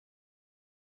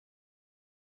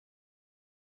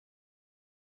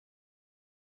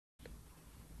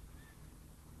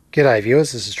G'day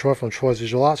viewers, this is Troy from Troy's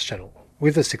Visual Arts channel.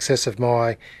 With the success of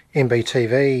my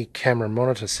NBTV camera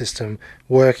monitor system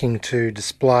working to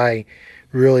display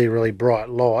really bright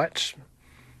light,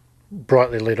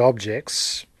 brightly lit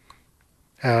objects,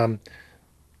 after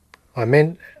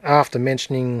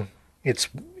mentioning it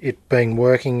being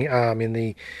working in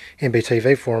the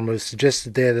NBTV forum, it was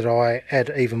suggested there that I add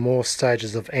even more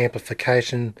stages of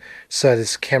amplification so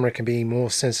this camera can be more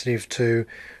sensitive to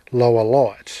lower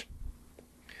light.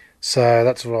 So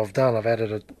that's what I've done. I've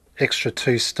added an extra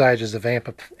 2 stages of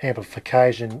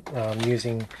amplification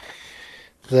using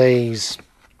these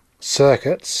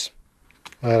circuits.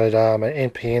 I added an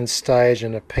NPN stage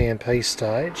and a PNP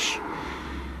stage.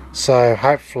 So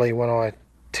hopefully when I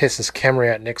test this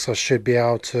camera out next, I should be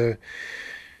able to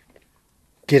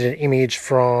get an image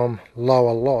from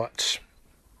lower light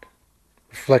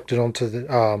reflected onto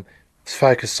the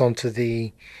focused onto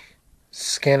the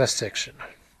scanner section.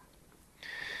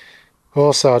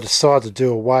 Also, I decided to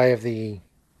do away with the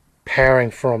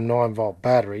powering from 9-volt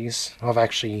batteries. I've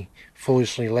actually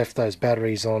foolishly left those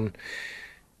batteries on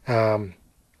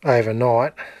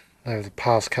overnight over the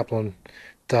past couple of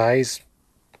days,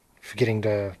 forgetting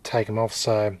to take them off,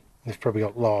 so they've probably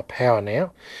got lower power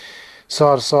now.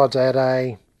 So I decided to add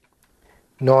a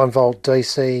 9-volt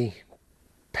DC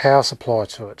power supply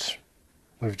to it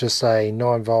with just a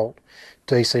 9-volt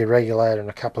DC regulator and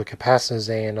a couple of capacitors,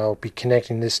 and I'll be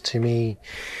connecting this to me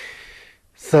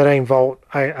 13-volt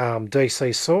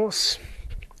DC source,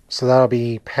 so that'll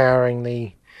be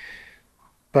powering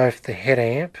both the head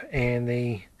amp and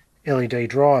the LED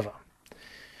driver.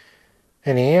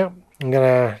 Anyhow, I'm going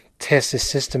to test this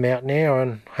system out now,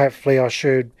 and hopefully I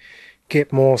should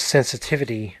get more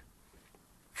sensitivity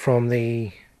from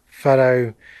the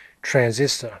photo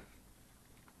transistor.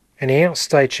 Anyhow,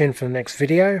 stay tuned for the next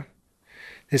video.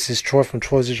 This is Troy from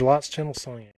Troy's Visual Arts channel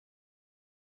signing out.